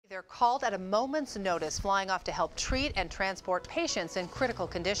They're called at a moment's notice, flying off to help treat and transport patients in critical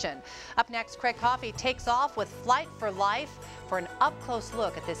condition. Up next, Coffey takes off with Flight for Life for an up-close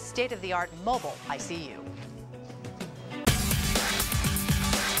look at this state-of-the-art mobile ICU.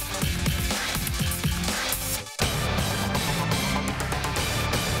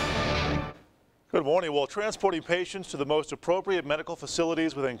 Good morning. While transporting patients to the most appropriate medical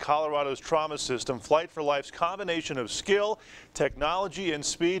facilities within Colorado's trauma system, Flight for Life's combination of skill, technology, and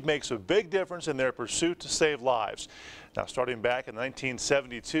speed makes a big difference in their pursuit to save lives. Now, starting back in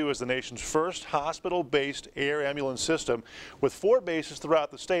 1972 as the nation's first hospital-based air ambulance system, with 4 bases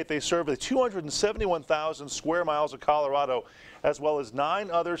throughout the state, they serve the 271,000 square miles of Colorado, as well as 9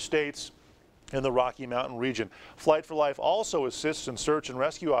 other states in the Rocky Mountain region. Flight for Life also assists in search and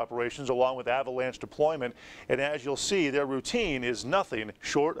rescue operations along with avalanche deployment, and as you'll see, their routine is nothing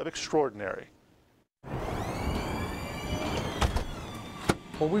short of extraordinary.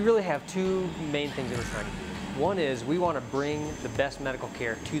 Well, we really have 2 main things that we're trying to do. One is we want to bring the best medical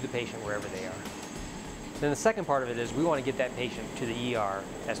care to the patient wherever they are. Then the second part of it is we want to get that patient to the ER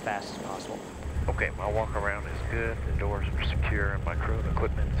as fast as possible. Okay, my walk around is good, the doors are secure, and my crew and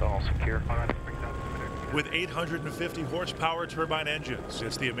equipment is all secure. With 850 horsepower turbine engines,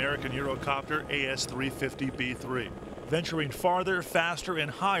 it's the American Eurocopter AS-350B3, venturing farther, faster, and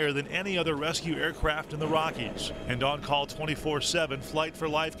higher than any other rescue aircraft in the Rockies. And on call 24/7, Flight for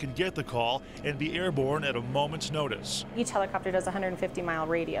Life can get the call and be airborne at a moment's notice. Each helicopter does a 150-mile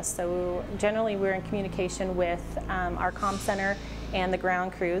radius, so generally we're in communication with our comm center and the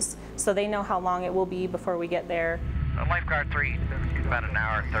ground crews, so they know how long it will be before we get there. Lifeguard 3, about an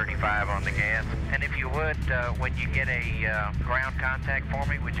hour and 35 on the gas. And if you would, when you get a ground contact for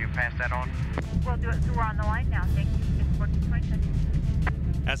me, would you pass that on? We'll do it, so we're on the line now. Thank you.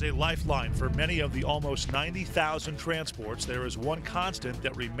 As a lifeline for many of the almost 90,000 transports, there is one constant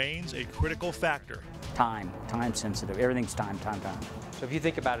that remains a critical factor. Time sensitive. Everything's time. So if you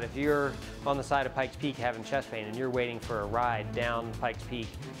think about it, if you're on the side of Pikes Peak having chest pain and you're waiting for a ride down Pikes Peak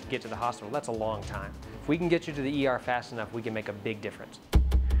to get to the hospital, that's a long time. If we can get you to the ER fast enough, we can make a big difference.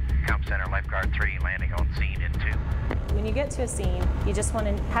 Comm Center, Lifeguard 3, landing on scene in 2. When you get to a scene, you just want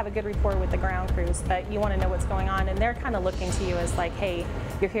to have a good rapport with the ground crews, but you want to know what's going on, and they're kind of looking to you as like, hey,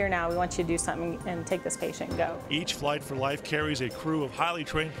 you're here now, we want you to do something and take this patient and go. Each Flight for Life carries a crew of highly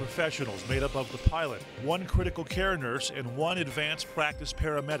trained professionals made up of the pilot, 1 critical care nurse, and 1 advanced practice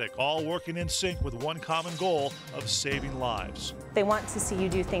paramedic, all working in sync with one common goal of saving lives. They want to see you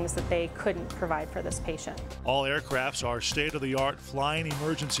do things that they couldn't provide for this patient. All aircrafts are state-of-the-art flying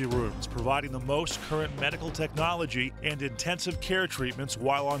emergency rooms, providing the most current medical technology and intensive care treatments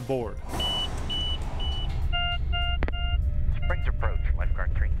while on board. Springs approach,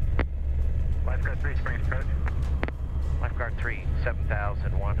 Lifeguard 3. Lifeguard 3, Springs approach. Lifeguard 3,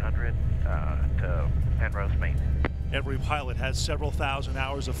 7,100 to Penrose Main. Every pilot has several thousand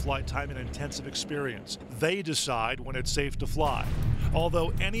hours of flight time and intensive experience. They decide when it's safe to fly.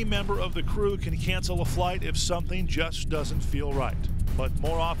 Although any member of the crew can cancel a flight if something just doesn't feel right. But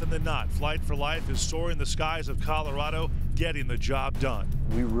more often than not, Flight for Life is soaring the skies of Colorado, getting the job done.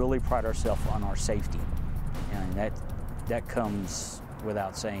 We really pride ourselves on our safety, and that comes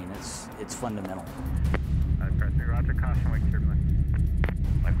without saying. It's fundamental. Lifeguard 3, roger, caution, wake turbulence.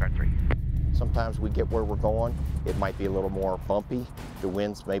 Lifeguard 3. Sometimes we get where we're going, it might be a little more bumpy, the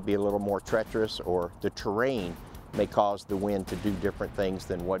winds may be a little more treacherous, or the terrain may cause the wind to do different things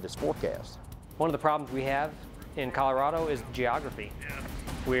than what is forecast. One of the problems we have in Colorado is geography,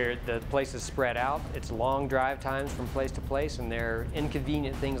 where the place is spread out. It's long drive times from place to place, and there are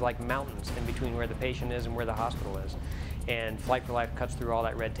inconvenient things like mountains in between where the patient is and where the hospital is. And Flight for Life cuts through all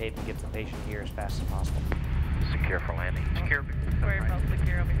that red tape and gets the patient here as fast as possible. Secure for landing. Secure. We're both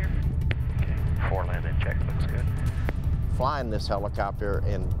secure over here. Okay. 4 landing check looks good. Flying this helicopter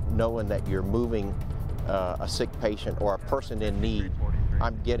and knowing that you're moving a sick patient or a person in need,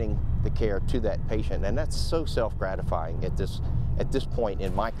 I'm getting the care to that patient, and that's so self-gratifying at this point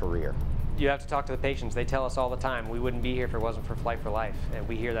in my career. You have to talk to the patients. They tell us all the time, we wouldn't be here if it wasn't for Flight for Life, and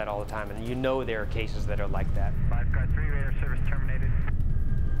we hear that all the time, and you know there are cases that are like that. Lifeguard 3, radar service terminated.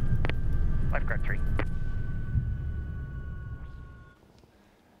 Lifeguard 3.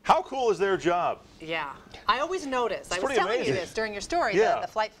 How cool is their job? Yeah, I always notice. It's I was telling amazing. you this during your story, Yeah. the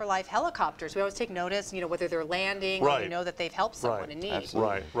Flight for Life helicopters. We always take notice, you know, whether they're landing or you know that they've helped someone in need.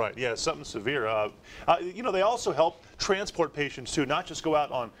 Absolutely. Right. Yeah, something severe. You know, they also help transport patients too, not just go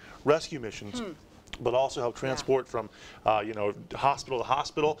out on rescue missions. But also help transport from, you know, hospital to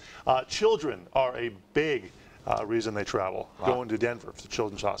hospital. Children are a big reason they travel. Going to Denver for the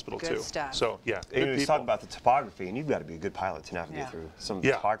Children's Hospital Good too. stuff. So yeah, And good you talk about the topography, and you've got to be a good pilot to navigate through some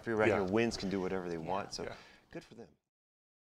topography right here. Winds can do whatever they want, so good for them.